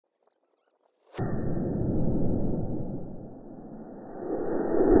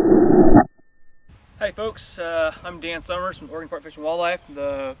folks, I'm Dan Summers from Oregon Department of Fish and Wildlife,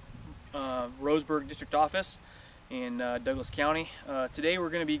 the Roseburg District Office in Douglas County. Today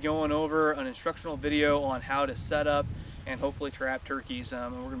we're going to be going over an instructional video on how to set up and hopefully trap turkeys.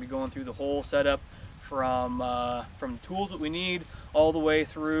 And we're going to be going through the whole setup from the tools that we need all the way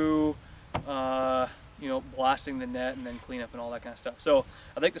through blasting the net and then cleanup and all that kind of stuff. So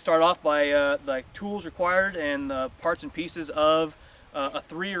I'd like to start off by the tools required and the parts and pieces of a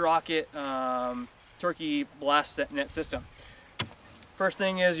 3-rocket turkey blast net system. First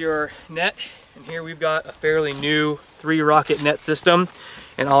thing is your net, and here we've got a fairly new 3-rocket net system,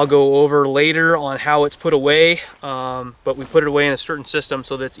 and I'll go over later on how it's put away, but we put it away in a certain system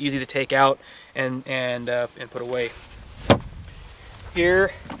so that it's easy to take out and put away.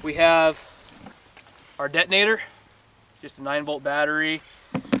 Here we have our detonator, just a 9-volt battery,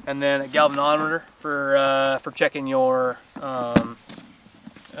 and then a galvanometer for checking your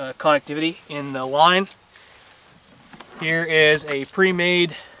connectivity in the line. Here is a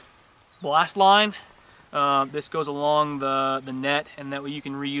pre-made blast line. This goes along the net, and that way you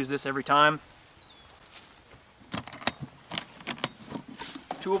can reuse this every time.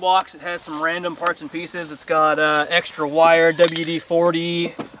 Toolbox, it has some random parts and pieces. It's got extra wire,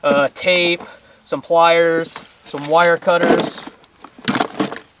 WD-40, tape, some pliers, some wire cutters,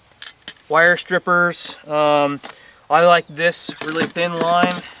 wire strippers. I like this really thin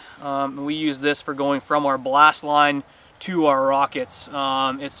line. We use this for going from our blast line to our rockets.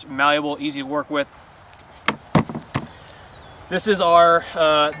 It's malleable, easy to work with. This is our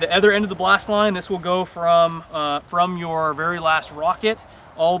the other end of the blast line. This will go from your very last rocket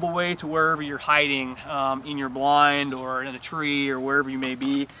all the way to wherever you're hiding in your blind or in a tree or wherever you may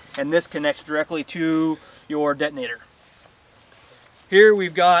be, and this connects directly to your detonator. Here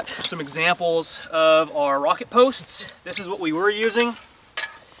we've got some examples of our rocket posts. This is what we were using,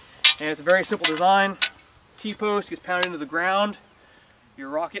 and it's a very simple design. T-post gets pounded into the ground, your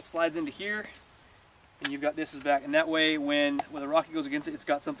rocket slides into here, and you've got this as back, and that way when the rocket goes against it, it's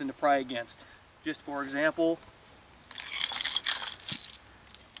got something to pry against. Just for example,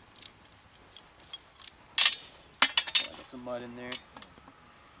 got some mud in there,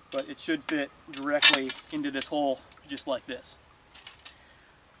 but it should fit directly into this hole just like this.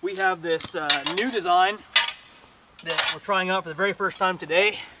 We have this new design that we're trying out for the very first time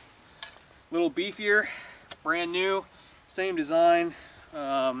today. A little beefier, brand new, same design,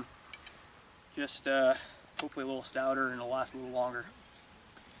 just hopefully a little stouter and it'll last a little longer.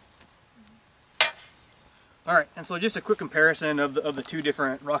 Alright, and so just a quick comparison of the two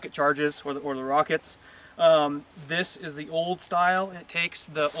different rocket charges, or the rockets. This is the old style, and it takes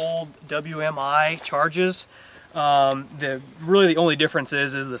the old WMI charges. Really the only difference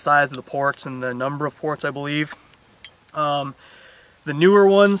is the size of the ports and the number of ports, I believe. The newer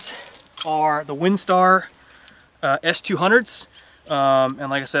ones are the WinStar S200s, and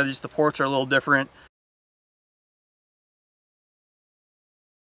like I said, just the ports are a little different.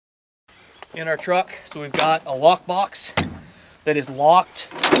 In our truck, so we've got a lock box that is locked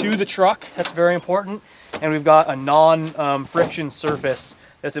to the truck. That's very important. And we've got a non-friction surface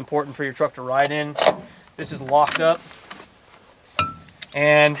that's important for your truck to ride in. This is locked up,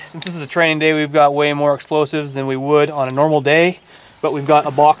 and since this is a training day, we've got way more explosives than we would on a normal day, but we've got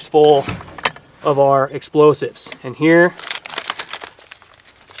a box full of our explosives. And here,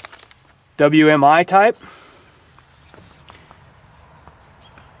 WMI type,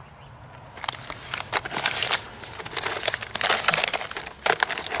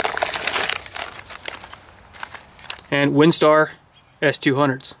 and WinStar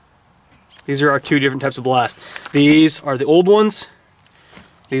S200s. These are our two different types of blast. These are the old ones.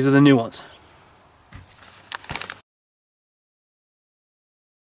 These are the new ones.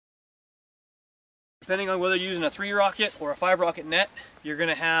 Depending on whether you're using a 3-rocket or a 5-rocket net, you're going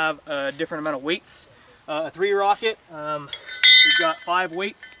to have a different amount of weights. A 3-rocket, we've got 5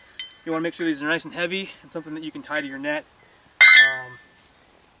 weights. You want to make sure these are nice and heavy and something that you can tie to your net.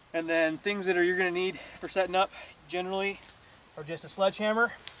 And then things that you're going to need for setting up generally are just a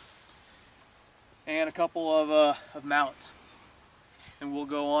sledgehammer and a couple of mounts, and we'll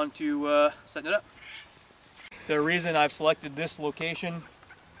go on to setting it up. The reason I've selected this location,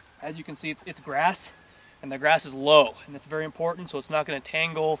 as you can see, it's grass, and the grass is low, and it's very important, so it's not going to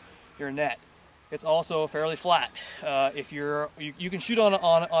tangle your net. It's also fairly flat. If you can shoot on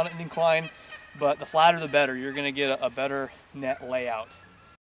an incline, but the flatter the better. You're going to get a better net layout.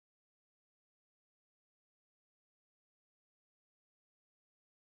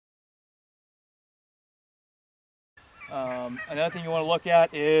 Another thing you want to look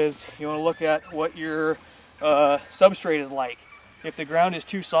at is what your substrate is like. If the ground is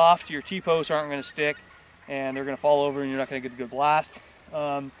too soft, your T-posts aren't going to stick. and they're going to fall over and you're not going to get a good blast.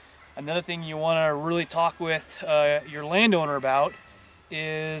 Another thing you want to really talk with your landowner about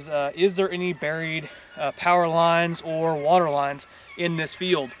is there any buried power lines or water lines in this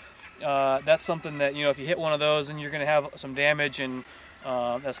field? That's something that, you know, if you hit one of those, then you're going to have some damage, and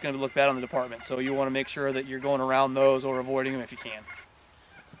that's going to look bad on the department. So you want to make sure that you're going around those or avoiding them if you can.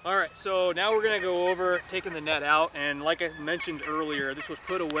 All right, so now we're going to go over taking the net out, and like I mentioned earlier, this was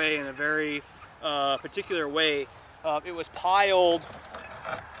put away in a very particular way. It was piled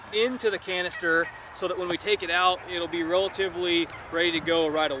into the canister so that when we take it out, it'll be relatively ready to go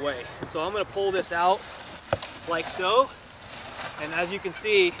right away. So I'm going to pull this out like so, and as you can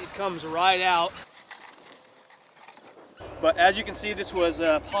see, it comes right out. But as you can see, this was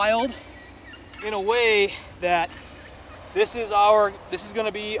piled in a way that this is going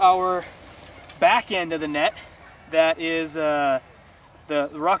to be our back end of the net that is the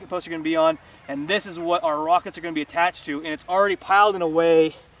rocket posts are going to be on, and this is what our rockets are going to be attached to, and it's already piled in a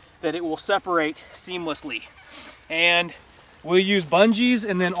way that it will separate seamlessly. And we'll use bungees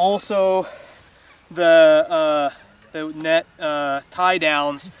and then also the net tie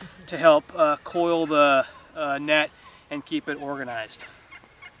downs to help coil the net and keep it organized.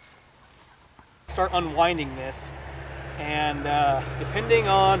 Start unwinding this, and depending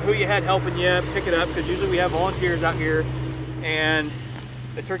on who you had helping you pick it up, because usually we have volunteers out here and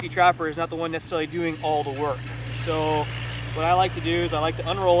the turkey trapper is not the one necessarily doing all the work. So what I like to do is I like to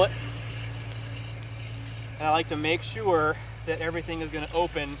unroll it, and I like to make sure that everything is going to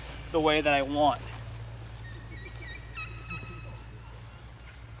open the way that I want.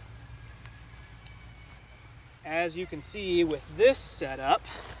 As you can see with this setup,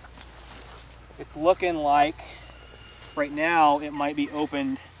 it's looking like right now it might be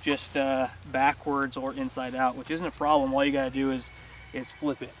opened just backwards or inside out, which isn't a problem. All you got to do is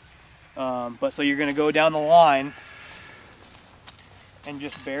flip it. But so you're going to go down the line and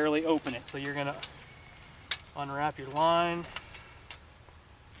just barely open it. So you're going to unwrap your line.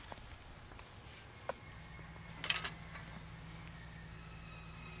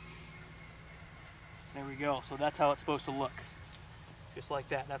 There we go. So that's how it's supposed to look. Just like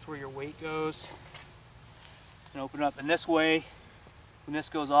that. That's where your weight goes. And open up. And this way, when this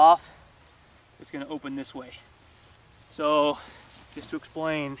goes off, it's going to open this way. So just to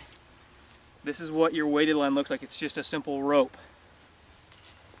explain, this is what your weighted line looks like. It's just a simple rope.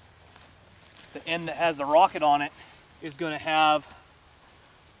 The end that has the rocket on it is going to have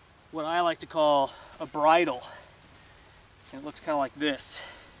what I like to call a bridle. And it looks kind of like this.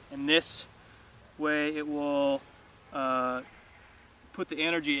 And this way it will put the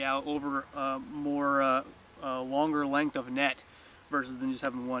energy out over more longer length of net versus than just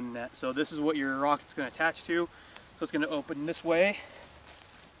having one net. So this is what your rocket's going to attach to. So it's going to open this way,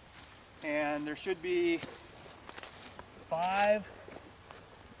 and there should be 5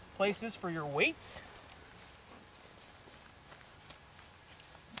 places for your weights.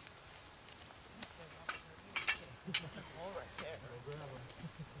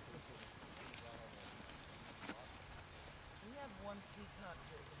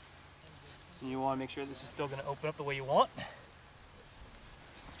 You want to make sure this is still going to open up the way you want.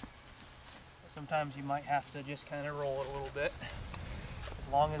 Sometimes you might have to just kind of roll it a little bit,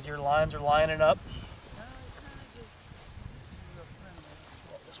 as long as your lines are lining up.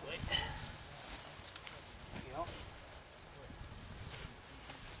 Roll this way. There you go.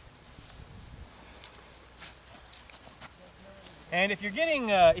 And if you're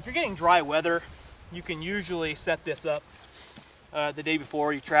getting dry weather, you can usually set this up the day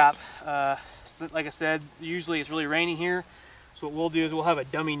before you trap. Like I said, usually it's really rainy here, so what we'll do is we'll have a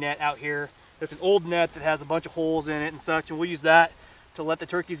dummy net out here. There's an old net that has a bunch of holes in it and such, and we'll use that to let the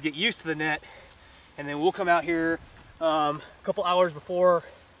turkeys get used to the net, and then we'll come out here a couple hours before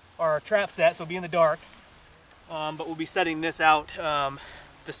our trap set, so it'll be in the dark, but we'll be setting this out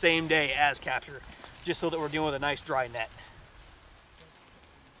the same day as capture, just so that we're dealing with a nice dry net.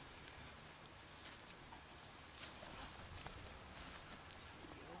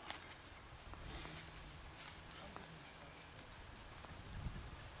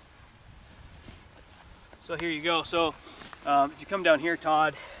 So here you go. So if you come down here,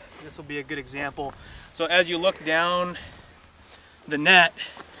 Todd, this will be a good example. So as you look down the net,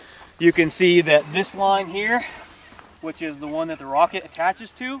 you can see that this line here, which is the one that the rocket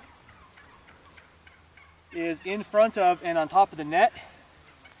attaches to, is in front of and on top of the net.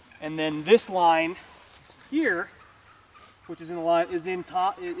 And then this line here, which is in the line,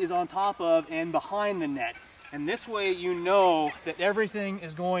 is on top of and behind the net. And this way you know that everything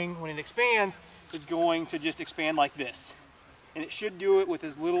is going, when it expands, is going to just expand like this. And it should do it with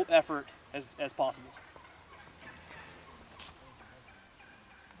as little effort as possible.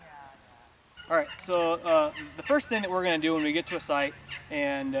 All right, so the first thing that we're going to do when we get to a site,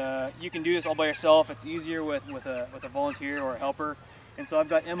 and you can do this all by yourself. It's easier with a volunteer or a helper. And so I've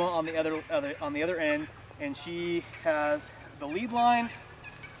got Emma on the other end, and she has the lead line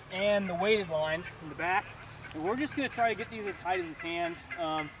and the weighted line in the back. And we're just going to try to get these as tight as we can.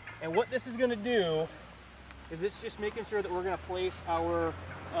 And what this is going to do is it's just making sure that we're going to place our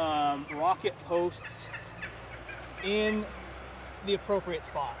rocket posts in the appropriate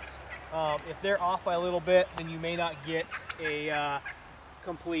spots. If they're off by a little bit, then you may not get a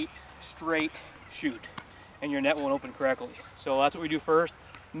complete straight shoot and your net won't open correctly. So that's what we do first.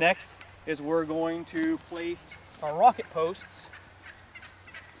 Next is we're going to place our rocket posts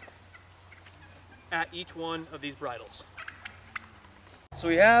at each one of these bridles. So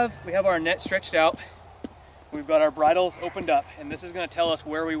we have our net stretched out. We've got our bridles opened up, and this is going to tell us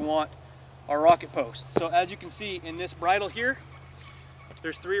where we want our rocket posts. So as you can see in this bridle here,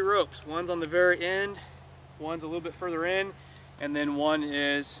 there's 3 ropes. One's on the very end, one's a little bit further in, and then one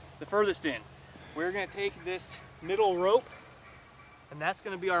is the furthest in. We're going to take this middle rope, and that's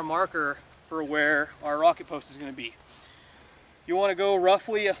going to be our marker for where our rocket post is going to be. You want to go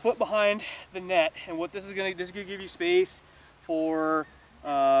roughly a foot behind the net, and what this is going to give you space for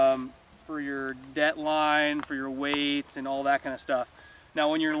your debt line, for your weights, and all that kind of stuff.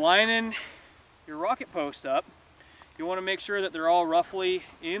 Now, when you're lining your rocket posts up, you want to make sure that they're all roughly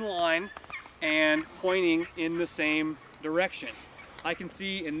in line and pointing in the same direction. I can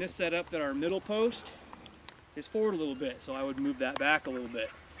see in this setup that our middle post is forward a little bit, so I would move that back a little bit.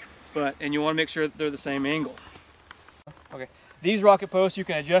 And you want to make sure that they're the same angle. Okay, these rocket posts, you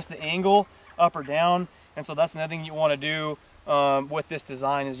can adjust the angle up or down, and so that's another thing you want to do with this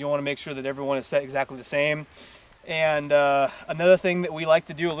design, is you want to make sure that everyone is set exactly the same. And another thing that we like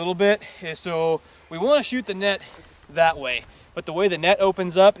to do a little bit is, so we want to shoot the net that way, but the way the net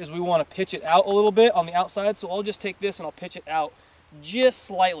opens up is we want to pitch it out a little bit on the outside. So I'll just take this and I'll pitch it out just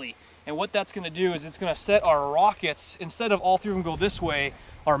slightly, and what that's going to do is it's going to set our rockets, instead of all 3 of them go this way,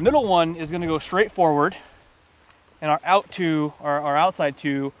 our middle one is going to go straight forward, and our outside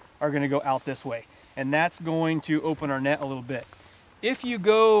 2 are going to go out this way, and that's going to open our net a little bit. If you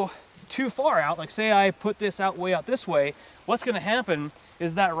go too far out, like say I put this way out this way, what's going to happen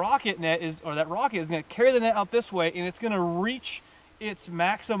is that rocket is going to carry the net out this way, and it's going to reach its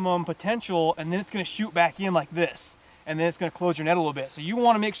maximum potential, and then it's going to shoot back in like this, and then it's going to close your net a little bit. So you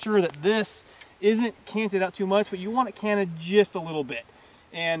want to make sure that this isn't canted out too much, but you want it canted just a little bit.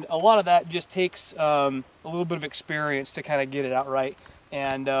 And a lot of that just takes a little bit of experience to kind of get it out right.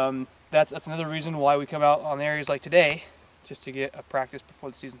 And that's another reason why we come out on areas like today, just to get a practice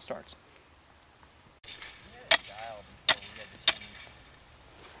before the season starts.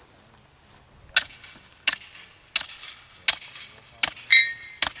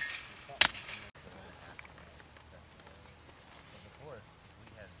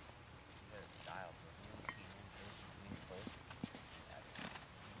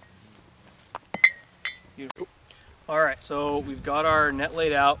 All right, so we've got our net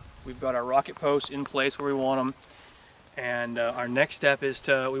laid out, we've got our rocket posts in place where we want them, and our next step is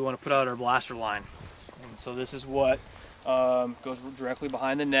we want to put out our blaster line. And so this is what goes directly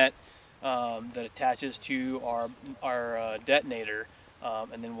behind the net that attaches to our detonator,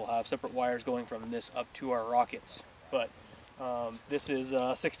 and then we'll have separate wires going from this up to our rockets. But this is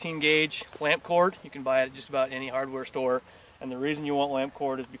a 16 gauge lamp cord. You can buy it at just about any hardware store, and the reason you want lamp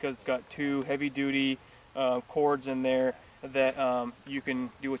cord is because it's got 2 heavy duty cords in there that you can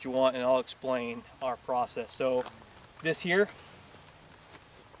do what you want, and I'll explain our process. So this here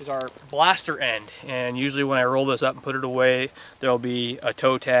is our blaster end, and usually when I roll this up and put it away, there'll be a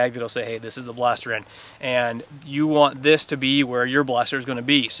toe tag that'll say, hey, this is the blaster end, and you want this to be where your blaster is going to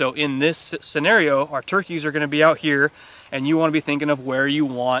be. So in this scenario, our turkeys are going to be out here, and you want to be thinking of where you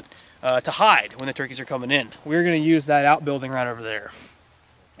want to hide when the turkeys are coming in. We're going to use that outbuilding right over there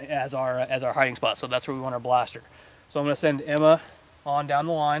as our hiding spot. So that's where we want our blaster. So I'm going to send Emma on down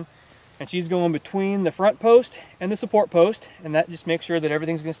the line, and she's going between the front post and the support post, and that just makes sure that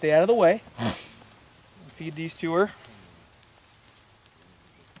everything's going to stay out of the way. Feed these to her.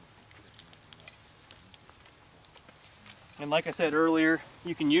 And like I said earlier,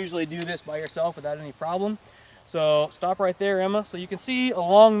 you can usually do this by yourself without any problem. So stop right there, Emma. So you can see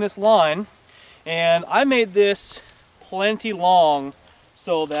along this line, and I made this plenty long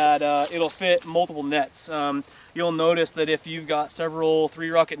so that it'll fit multiple nets. You'll notice that if you've got several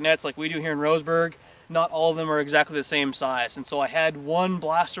 3-rocket nets like we do here in Roseburg, not all of them are exactly the same size. And so I had one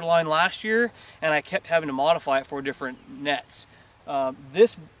blaster line last year, and I kept having to modify it for different nets.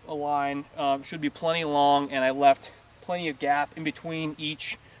 This line should be plenty long, and I left plenty of gap in between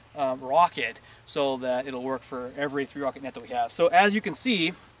each rocket so that it'll work for every 3-rocket net that we have. So as you can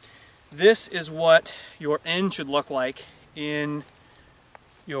see, this is what your end should look like in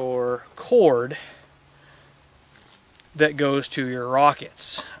your cord that goes to your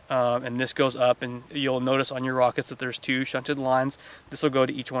rockets. And this goes up, and you'll notice on your rockets that there's 2 shunted lines. This will go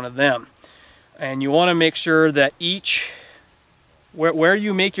to each one of them. And you want to make sure that where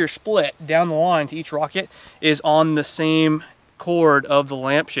you make your split down the line to each rocket is on the same cord of the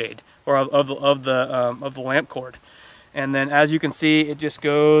lampshade, or of the lamp cord. And then as you can see, it just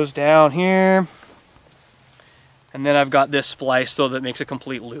goes down here, and then I've got this spliced so that it makes a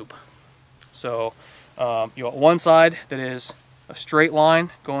complete loop. So you want one side that is a straight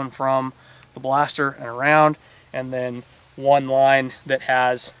line going from the blaster and around, and then one line that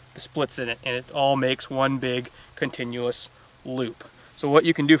has the splits in it, and it all makes one big continuous loop. So what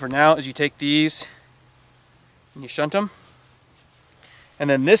you can do for now is you take these and you shunt them, and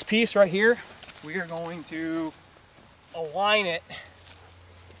then this piece right here, we are going to align it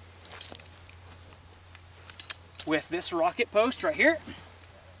with this rocket post right here,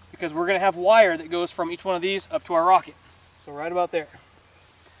 because we're going to have wire that goes from each one of these up to our rocket. So right about there.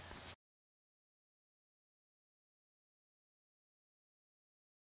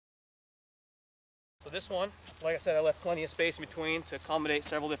 So this one, like I said, I left plenty of space in between to accommodate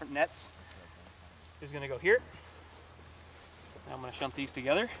several different nets. Is going to go here. Now I'm going to shunt these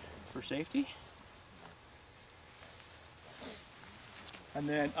together for safety. And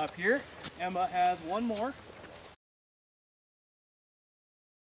then up here, Emma has one more.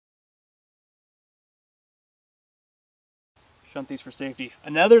 Shunt these for safety.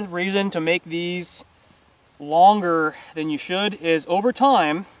 Another reason to make these longer than you should is over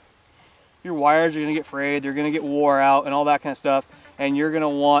time, your wires are going to get frayed, they're going to get wore out and all that kind of stuff, and you're going to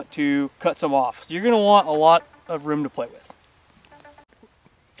want to cut some off. So you're going to want a lot of room to play with.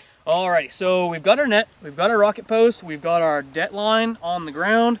 Alrighty, so we've got our net, we've got our rocket post, we've got our det line on the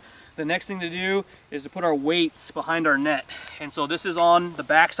ground. The next thing to do is to put our weights behind our net. And so this is on the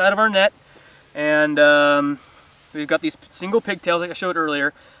back side of our net, and we've got these single pigtails like I showed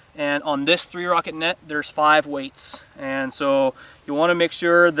earlier, and on this 3-rocket net there's 5 weights. And so you want to make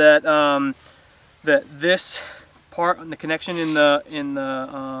sure that that this part, the connection in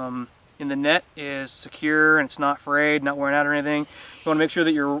the net is secure and it's not frayed, not wearing out or anything. You want to make sure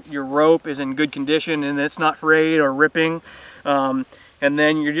that your rope is in good condition and it's not frayed or ripping. And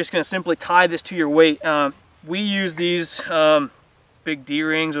then you're just going to simply tie this to your weight. We use these big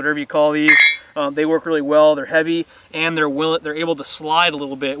D-rings, whatever you call these. They work really well. They're heavy, and they're able to slide a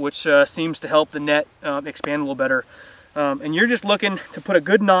little bit, which seems to help the net expand a little better. And you're just looking to put a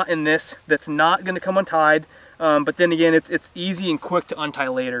good knot in this that's not going to come untied, but then again, it's easy and quick to untie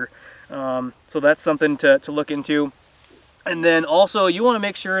later. So that's something to look into. And then also you want to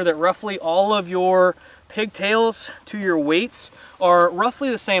make sure that roughly all of your pigtails to your weights are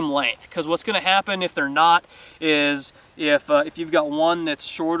roughly the same length, because what's going to happen if they're not is if you've got one that's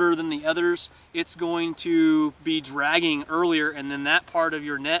shorter than the others, it's going to be dragging earlier, and then that part of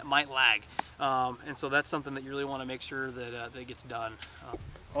your net might lag. And so that's something that you really want to make sure that that gets done.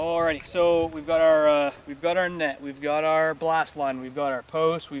 Alrighty, so we've got our net, we've got our blast line, we've got our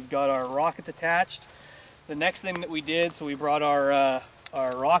post, we've got our rockets attached. The next thing that we did, so we brought our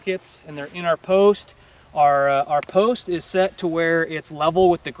rockets, and they're in our post. Our post is set to where it's level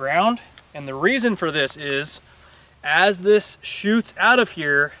with the ground, and the reason for this is as this shoots out of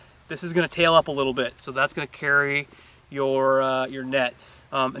here, this is going to tail up a little bit, so that's going to carry your net.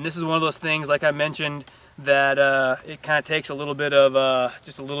 And this is one of those things, like I mentioned, that it kind of takes a little bit of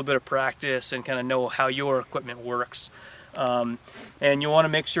just a little bit of practice and kind of know how your equipment works. And you want to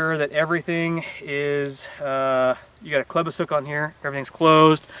make sure that everything is, you got a Klebus hook on here, everything's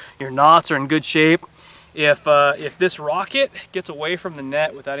closed, your knots are in good shape. If this rocket gets away from the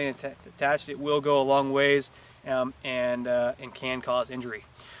net without any attached, it will go a long ways and can cause injury.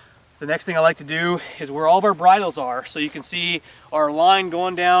 The next thing I like to do is where all of our bridles are. So you can see our line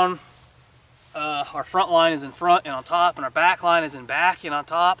going down, our front line is in front and on top, and our back line is in back and on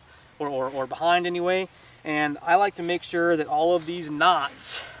top, or behind anyway. And I like to make sure that all of these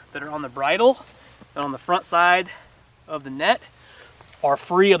knots that are on the bridle and on the front side of the net are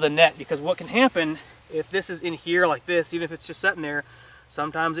free of the net, because what can happen if this is in here like this, even if it's just sitting there,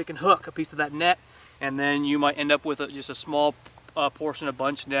 sometimes it can hook a piece of that net, and then you might end up with just a small portion of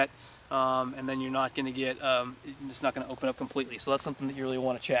bunch net, and then you're not going to get, it's not going to open up completely. So that's something that you really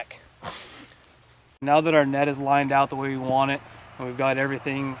want to check. Now that our net is lined out the way we want it, and we've got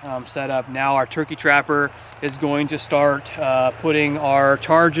everything set up, now our turkey trapper is going to start putting our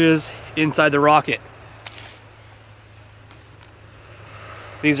charges inside the rocket.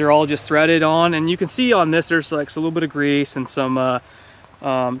 These are all just threaded on, and you can see on this there's like a little bit of grease and some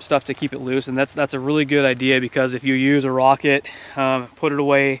stuff to keep it loose, and that's a really good idea, because if you use a rocket, put it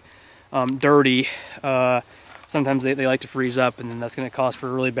away dirty, sometimes they like to freeze up, and then that's going to cause for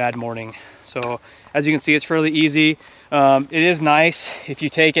a really bad morning. So as you can see, it's fairly easy. It is nice if you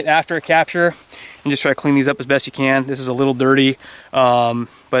take it after a capture and just try to clean these up as best you can. This is a little dirty,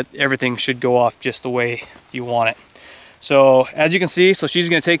 but everything should go off just the way you want it. So as you can see, so she's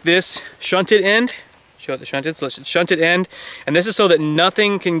going to take this shunted end, show it the shunted, so it's shunted end, and this is so that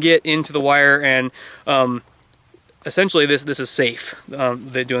nothing can get into the wire, and essentially this is safe,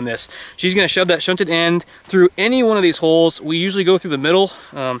 they're doing this. She's going to shove that shunted end through any one of these holes. We usually go through the middle,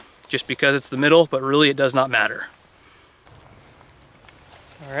 just because it's the middle, but really it does not matter.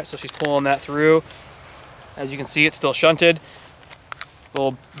 All right, so she's pulling that through. As you can see, it's still shunted.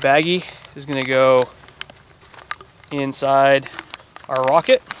 Little baggie is going to go inside our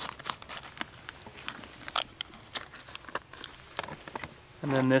rocket.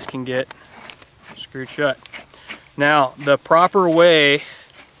 And then this can get screwed shut. Now, the proper way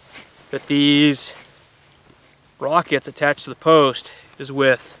that these rockets attach to the post is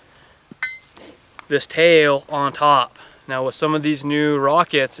with this tail on top. Now, with some of these new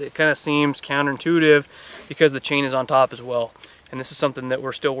rockets, it kind of seems counterintuitive because the chain is on top as well. And this is something that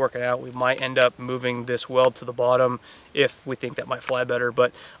we're still working out. We might end up moving this weld to the bottom if we think that might fly better,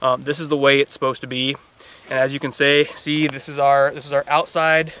 but this is the way it's supposed to be. And as you can see, this is our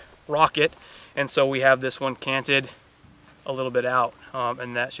outside rocket, and so we have this one canted a little bit out,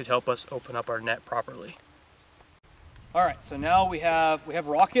 and that should help us open up our net properly. All right, so now we have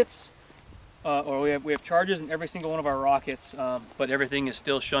rockets, or we have charges in every single one of our rockets, but everything is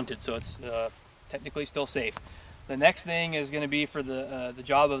still shunted, so it's technically still safe. The next thing is going to be for the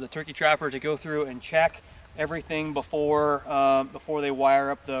job of the turkey trapper to go through and check everything before they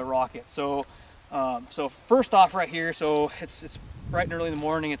wire up the rocket. So first off, right here, so it's bright and early in the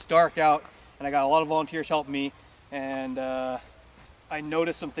morning, it's dark out, and I got a lot of volunteers helping me, and I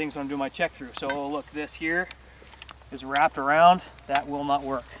noticed some things when I'm doing my check through. So look, this here is wrapped around. That will not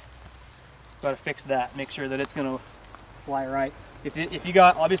work. Got to fix that. Make sure that it's going to fly right. If you've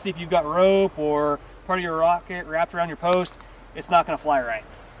got rope or part of your rocket wrapped around your post, it's not going to fly right.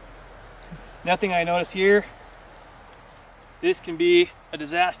 Nothing I notice here, this can be a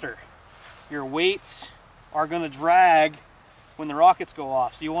disaster. Your weights are going to drag when the rockets go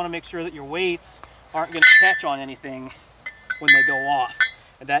off, so you want to make sure that your weights aren't going to catch on anything when they go off.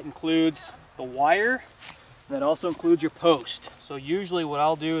 And that includes the wire, and that also includes your post. So usually what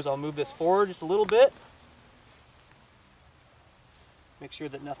I'll do is I'll move this forward just a little bit, make sure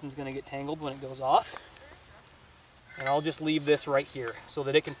that nothing's going to get tangled when it goes off, and I'll just leave this right here so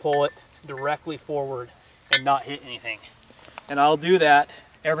that it can pull it directly forward and not hit anything. And I'll do that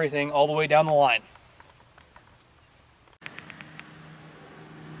everything all the way down the line.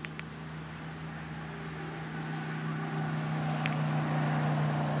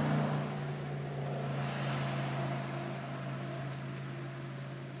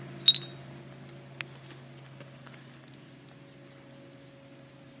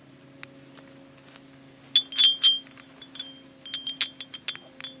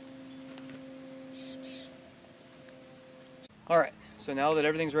 All right, so now that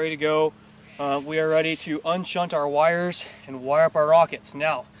everything's ready to go, we are ready to unshunt our wires and wire up our rockets.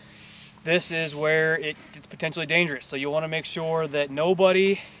 Now, this is where it's potentially dangerous, so you want to make sure that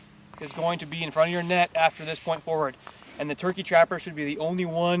nobody is going to be in front of your net after this point forward, and the turkey trapper should be the only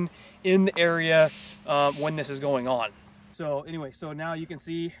one in the area when this is going on. So anyway, so now you can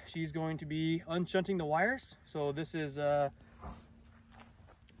see she's going to be unshunting the wires. So this is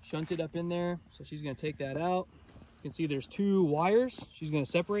shunted up in there, so she's going to take that out. You can see there's two wires. She's going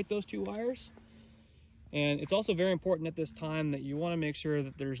to separate those two wires. And it's also very important at this time that you want to make sure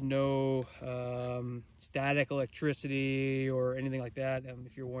that there's no static electricity or anything like that.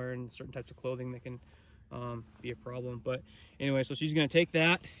 If you're wearing certain types of clothing, that can be a problem. But anyway, so she's going to take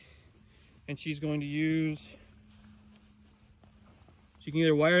that, and she's going to use, she can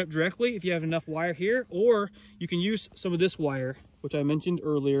either wire it directly if you have enough wire here, or you can use some of this wire, which I mentioned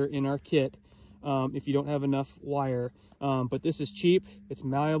earlier in our kit, if you don't have enough wire. But this is cheap, it's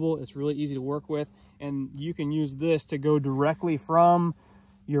malleable, it's really easy to work with, and you can use this to go directly from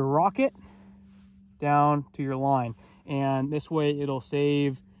your rocket down to your line, and this way it'll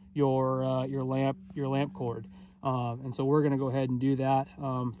save your lamp cord. And so we're going to go ahead and do that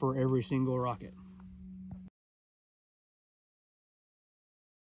for every single rocket.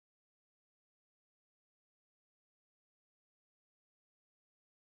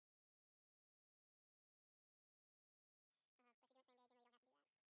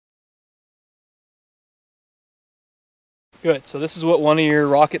 Good, so this is what one of your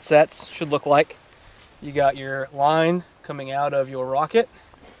rocket sets should look like. You got your line coming out of your rocket,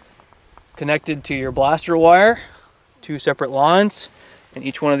 connected to your blaster wire, 2 separate lines, and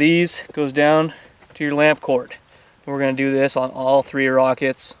each one of these goes down to your lamp cord. We're going to do this on all 3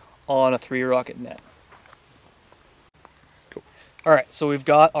 rockets on a 3 rocket net. Cool. Alright, so we've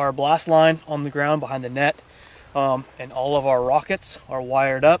got our blast line on the ground behind the net, and all of our rockets are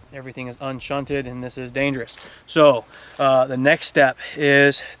wired up. Everything is unshunted, and this is dangerous. So the next step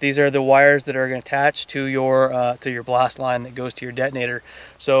is, these are the wires that are going to attach to your blast line that goes to your detonator.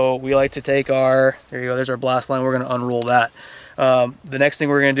 So we like to take our, there you go, there's our blast line. We're going to unroll that. The next thing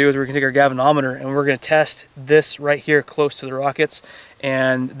we're going to do is we're going to take our galvanometer and we're going to test this right here close to the rockets.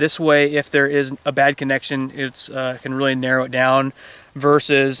 And this way, if there is a bad connection, it's can really narrow it down,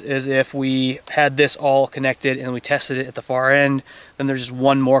 versus as if we had this all connected and we tested it at the far end, then there's just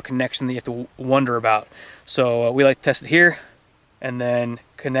one more connection that you have to wonder about. So we like to test it here and then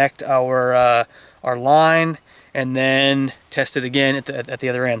connect our line and then test it again at the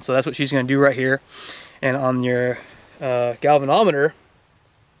other end. So that's what she's going to do right here. And on your galvanometer,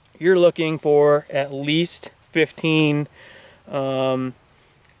 you're looking for at least 15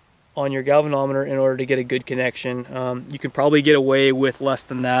 on your galvanometer in order to get a good connection. You can probably get away with less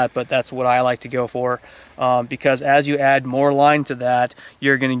than that, but that's what I like to go for, because as you add more line to that,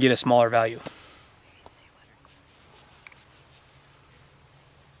 you're going to get a smaller value.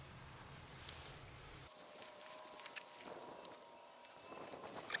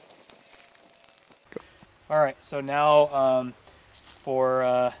 Alright, so now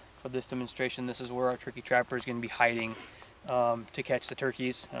for this demonstration, this is where our turkey trapper is going to be hiding to catch the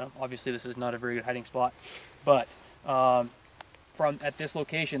turkeys. Obviously this is not a very good hiding spot, but from at this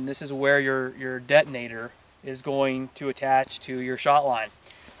location, this is where your detonator is going to attach to your shot line.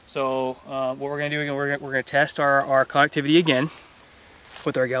 So what we're going to do, we're going to test our conductivity again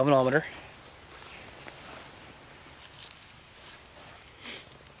with our galvanometer.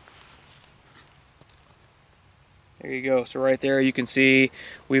 There you go. So right there you can see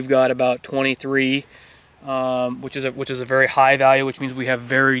we've got about 23, which is a very high value, which means we have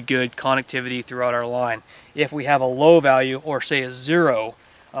very good connectivity throughout our line. If we have a low value, or say a 0,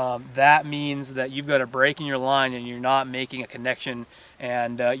 that means that you've got a break in your line and you're not making a connection,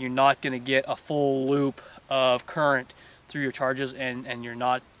 and you're not going to get a full loop of current through your charges, and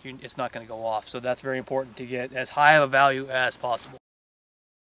it's not going to go off. So that's very important to get as high of a value as possible.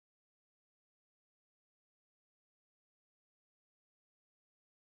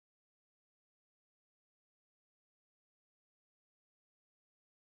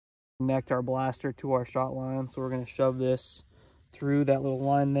 Connect our blaster to our shot line, so we're going to shove this through that little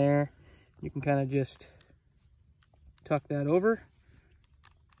line there. You can kind of just tuck that over,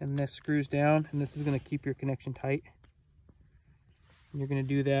 and this screws down, and this is going to keep your connection tight. And you're going to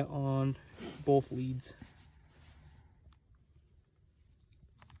do that on both leads.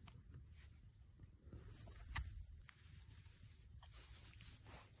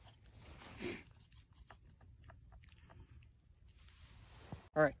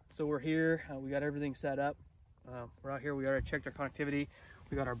 All right, so we're here. We got everything set up. We're out here. We already checked our connectivity.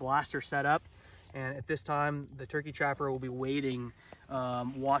 We got our blaster set up, and at this time, the turkey trapper will be waiting,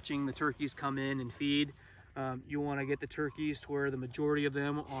 watching the turkeys come in and feed. You want to get the turkeys to where the majority of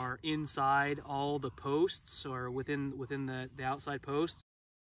them are inside all the posts, or within the outside posts.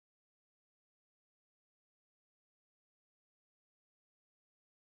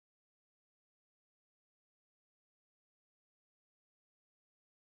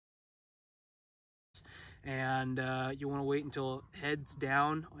 And you want to wait until heads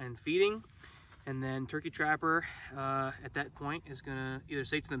down and feeding, and then turkey trapper at that point is going to either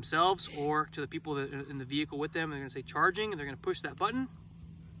say to themselves or to the people that are in the vehicle with them, they're going to say charging, and they're going to push that button.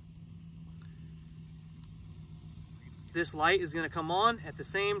 This light is going to come on at the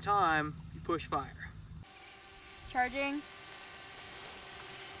same time you push fire. Charging.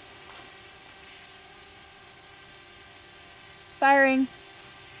 Firing.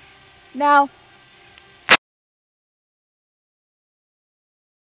 Now.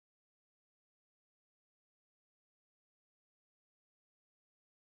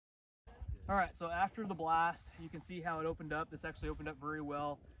 All right, so after the blast, you can see how it opened up. This actually opened up very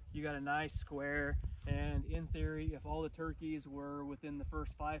well. You got a nice square, and in theory, if all the turkeys were within the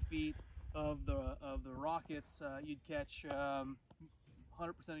first 5 feet of the rockets, you'd catch 100%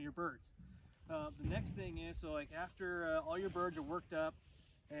 of your birds. The next thing is, so like after all your birds are worked up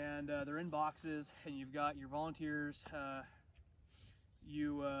and they're in boxes, and you've got your volunteers,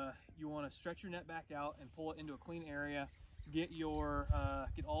 you want to stretch your net back out and pull it into a clean area. get your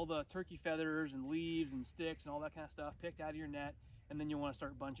get all the turkey feathers and leaves and sticks and all that kind of stuff picked out of your net, and then you want to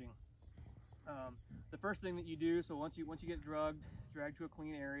start bunching. The first thing that you do, so once you get dragged to a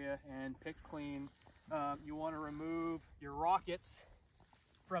clean area and picked clean, you want to remove your rockets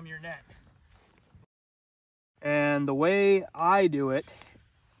from your net. And the way I do it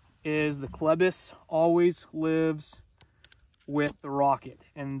is the clebus always lives with the rocket,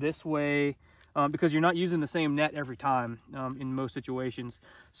 and this way, because you're not using the same net every time in most situations,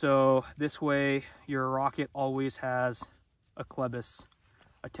 so this way your rocket always has a clebus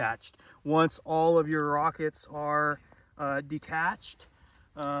attached. Once all of your rockets are detached,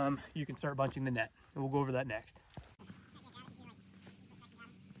 you can start bunching the net, and we'll go over that next.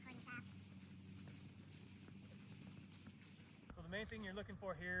 So the main thing you're looking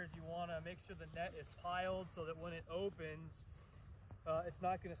for here is you want to make sure the net is piled so that when it opens, it's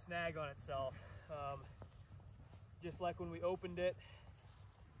not going to snag on itself. Just like when we opened it,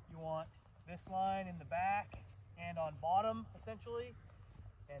 you want this line in the back and on bottom essentially,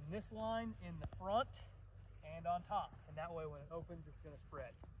 and this line in the front and on top, and that way when it opens it's going to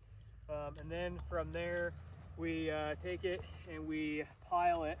spread. And then from there we take it and we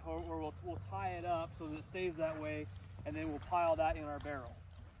pile it, or we'll tie it up so that it stays that way, and then we'll pile that in our barrel.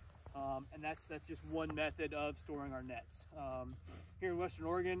 And that's just one method of storing our nets. Here in Western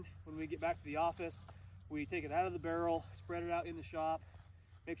Oregon, when we get back to the office, we take it out of the barrel, spread it out in the shop,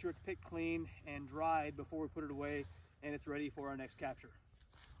 make sure it's picked clean and dried before we put it away, and it's ready for our next capture.